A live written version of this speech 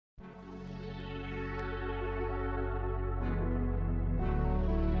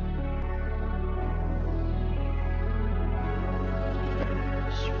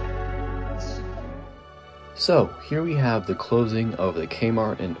So, here we have the closing of the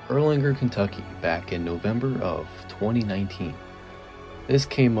Kmart in Erlanger, Kentucky back in November of 2019. This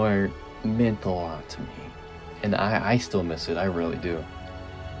Kmart meant a lot to me, and I still miss it, I really do.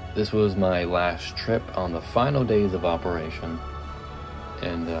 This was my last trip on the final days of operation,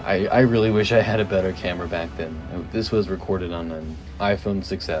 and I really wish I had a better camera back then. This was recorded on an iPhone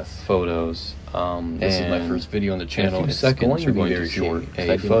 6S. Photos. This is my first video on the channel. It's going to be very short.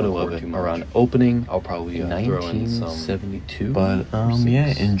 A photo of it around opening. I'll probably throw in some 1972. But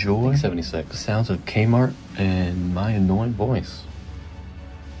yeah, enjoy 76 the sounds of Kmart and my annoying voice.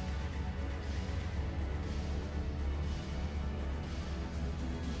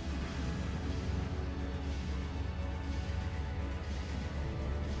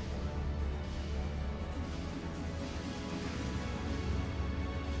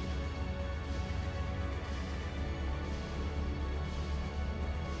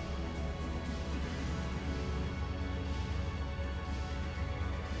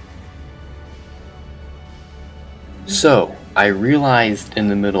 So, I realized in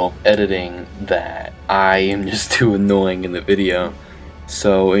the middle of editing that I am just too annoying in the video.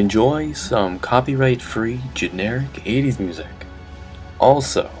 So enjoy some copyright-free generic 80s music.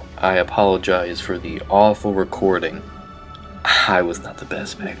 Also, I apologize for the awful recording. I was not the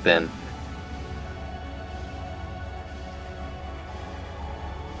best back then.